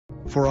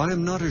For I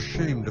am not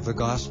ashamed of the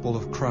gospel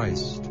of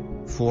Christ,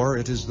 for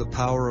it is the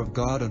power of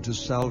God unto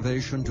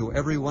salvation to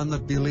every one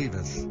that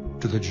believeth,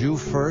 to the Jew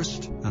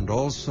first, and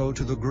also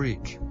to the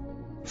Greek.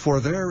 For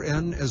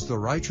therein is the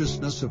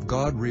righteousness of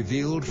God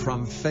revealed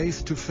from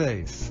faith to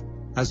faith,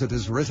 as it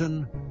is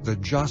written, the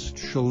just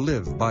shall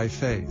live by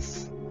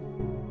faith.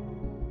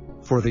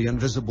 For the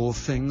invisible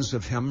things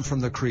of him from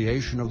the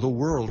creation of the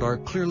world are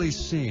clearly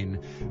seen,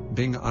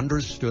 being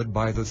understood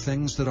by the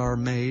things that are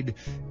made,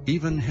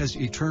 even his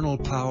eternal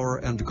power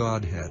and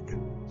Godhead,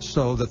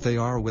 so that they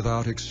are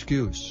without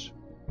excuse.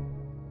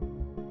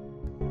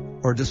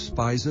 Or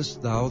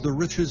despisest thou the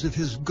riches of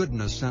his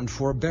goodness and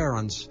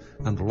forbearance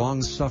and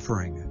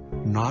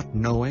long-suffering, not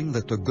knowing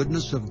that the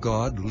goodness of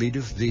God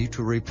leadeth thee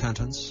to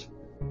repentance?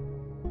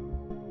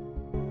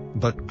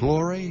 But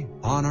glory,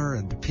 honor,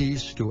 and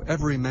peace to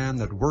every man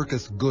that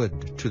worketh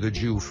good, to the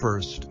Jew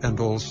first, and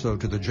also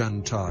to the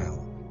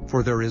Gentile.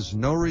 For there is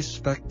no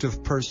respect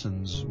of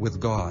persons with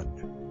God.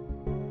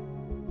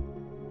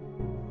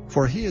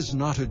 For he is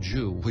not a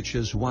Jew which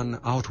is one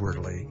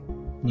outwardly,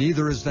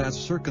 neither is that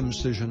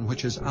circumcision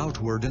which is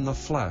outward in the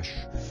flesh,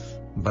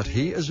 but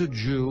he is a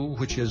Jew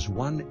which is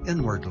one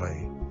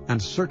inwardly,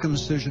 and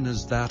circumcision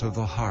is that of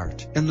the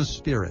heart, in the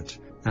spirit,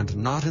 and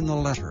not in the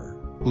letter,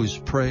 whose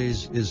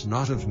praise is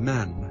not of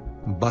men,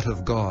 but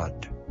of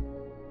God.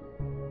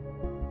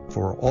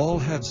 For all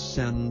have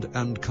sinned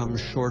and come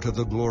short of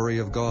the glory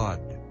of God,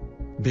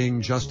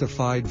 being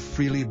justified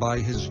freely by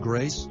his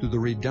grace through the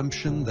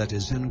redemption that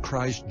is in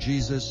Christ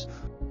Jesus.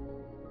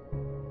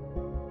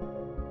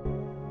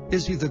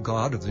 Is he the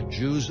God of the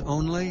Jews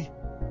only?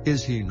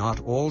 Is he not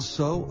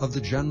also of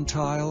the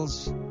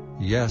Gentiles?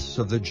 Yes,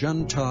 of the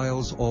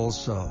Gentiles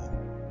also.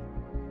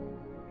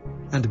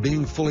 And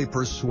being fully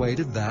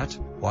persuaded that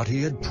what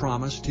he had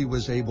promised he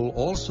was able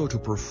also to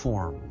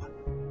perform.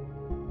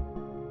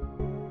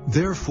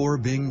 Therefore,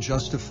 being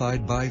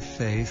justified by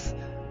faith,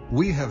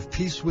 we have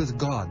peace with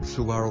God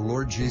through our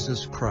Lord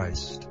Jesus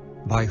Christ,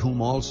 by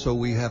whom also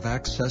we have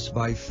access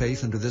by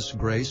faith into this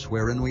grace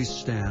wherein we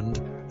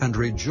stand, and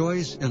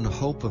rejoice in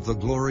hope of the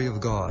glory of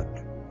God.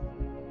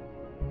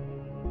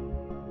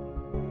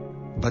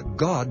 But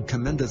God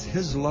commendeth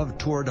his love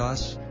toward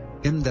us,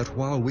 in that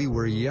while we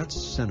were yet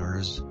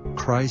sinners,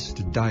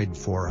 Christ died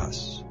for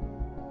us.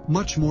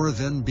 Much more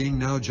then, being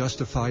now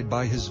justified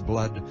by his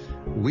blood,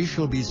 we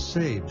shall be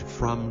saved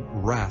from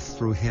wrath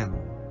through him.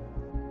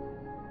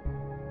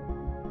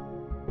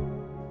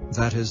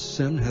 That as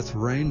sin hath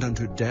reigned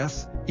unto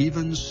death,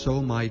 even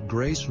so might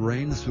grace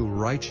reign through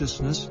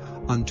righteousness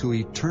unto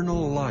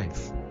eternal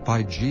life,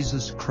 by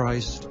Jesus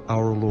Christ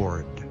our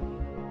Lord.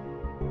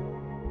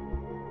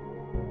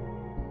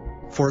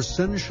 For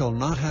sin shall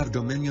not have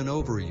dominion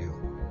over you,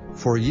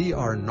 for ye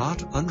are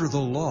not under the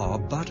law,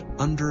 but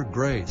under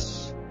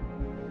grace.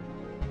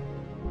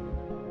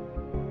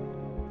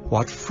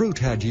 What fruit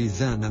had ye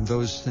then in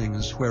those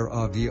things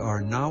whereof ye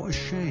are now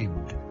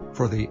ashamed?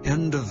 For the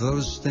end of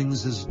those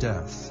things is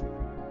death.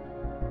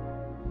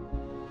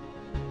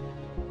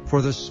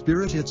 For the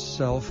Spirit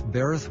itself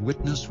beareth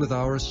witness with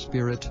our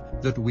spirit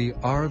that we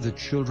are the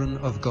children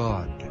of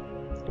God.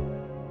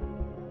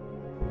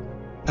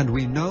 And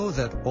we know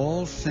that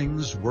all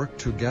things work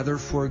together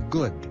for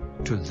good,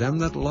 to them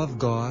that love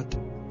God,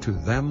 to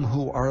them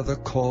who are the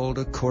called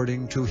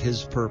according to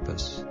his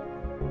purpose.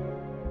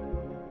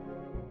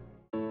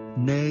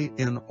 Nay,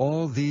 in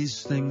all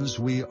these things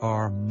we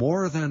are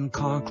more than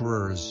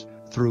conquerors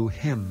through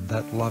him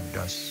that loved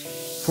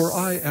us. For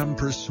I am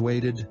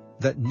persuaded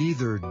that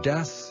neither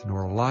death,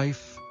 nor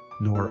life,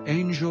 nor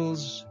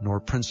angels, nor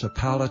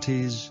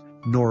principalities,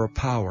 nor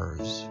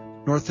powers,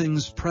 nor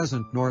things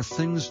present, nor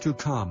things to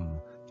come,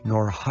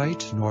 nor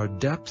height, nor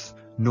depth,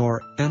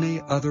 nor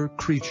any other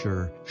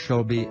creature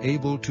shall be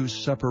able to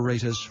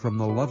separate us from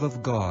the love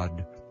of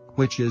God,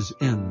 which is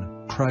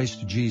in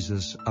Christ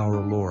Jesus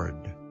our Lord.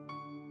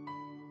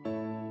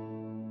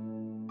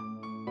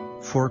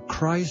 For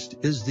Christ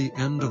is the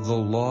end of the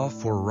law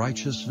for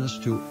righteousness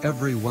to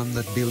every one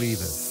that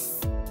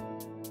believeth.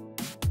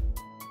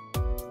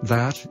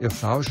 That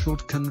if thou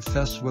shalt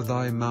confess with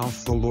thy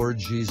mouth the Lord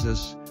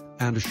Jesus,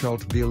 and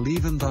shalt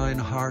believe in thine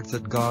heart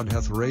that God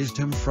hath raised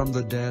him from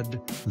the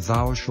dead,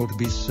 thou shalt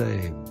be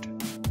saved.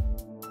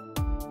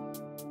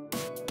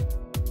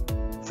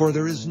 For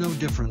there is no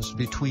difference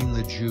between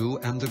the Jew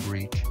and the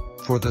Greek,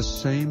 for the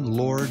same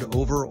Lord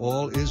over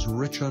all is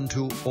rich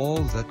unto all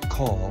that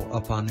call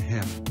upon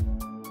him.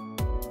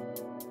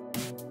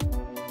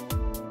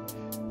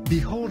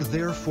 Behold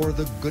therefore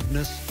the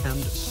goodness and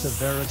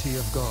severity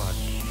of God.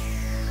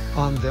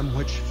 On them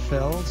which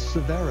fell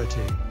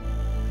severity,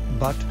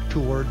 but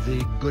toward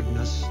thee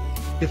goodness,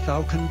 if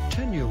thou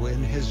continue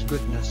in his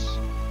goodness.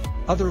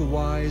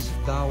 Otherwise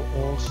thou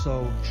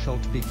also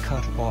shalt be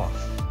cut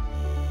off.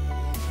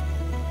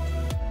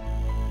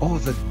 O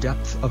the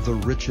depth of the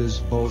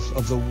riches both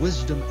of the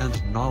wisdom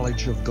and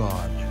knowledge of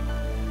God!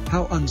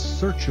 How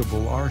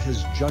unsearchable are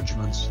his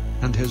judgments,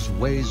 and his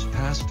ways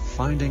past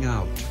finding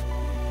out!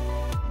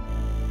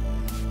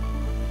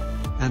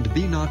 And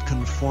be not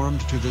conformed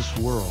to this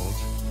world,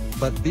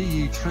 But be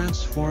ye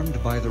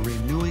transformed by the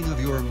renewing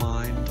of your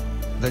mind,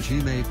 that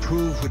ye may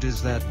prove what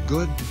is that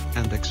good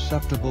and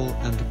acceptable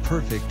and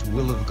perfect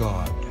will of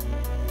God.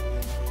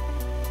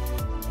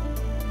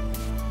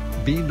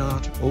 Be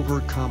not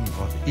overcome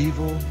of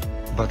evil,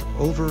 but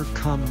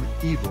overcome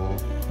evil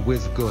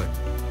with good.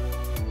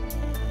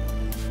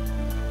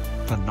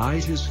 The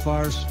night is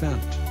far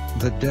spent,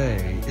 the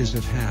day is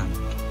at hand.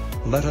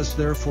 Let us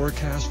therefore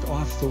cast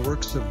off the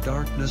works of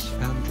darkness,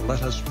 and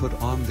let us put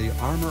on the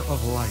armor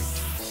of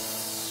light.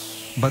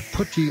 But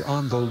put ye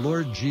on the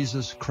Lord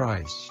Jesus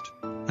Christ,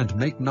 and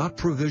make not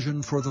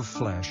provision for the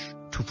flesh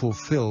to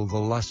fulfill the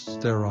lusts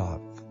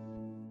thereof.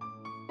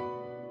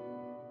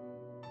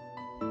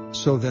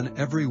 So then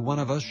every one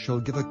of us shall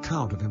give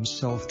account of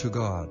himself to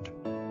God.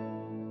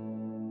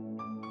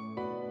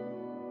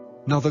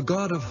 Now the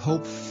God of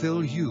hope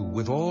fill you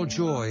with all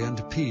joy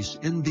and peace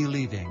in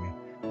believing,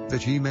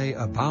 that ye may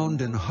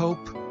abound in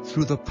hope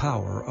through the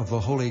power of the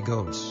Holy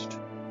Ghost.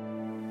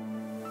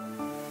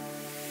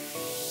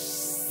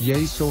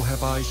 Yea, so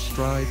have I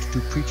strived to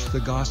preach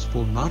the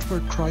gospel not where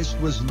Christ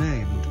was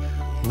named,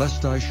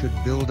 lest I should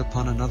build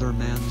upon another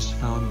man's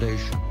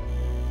foundation.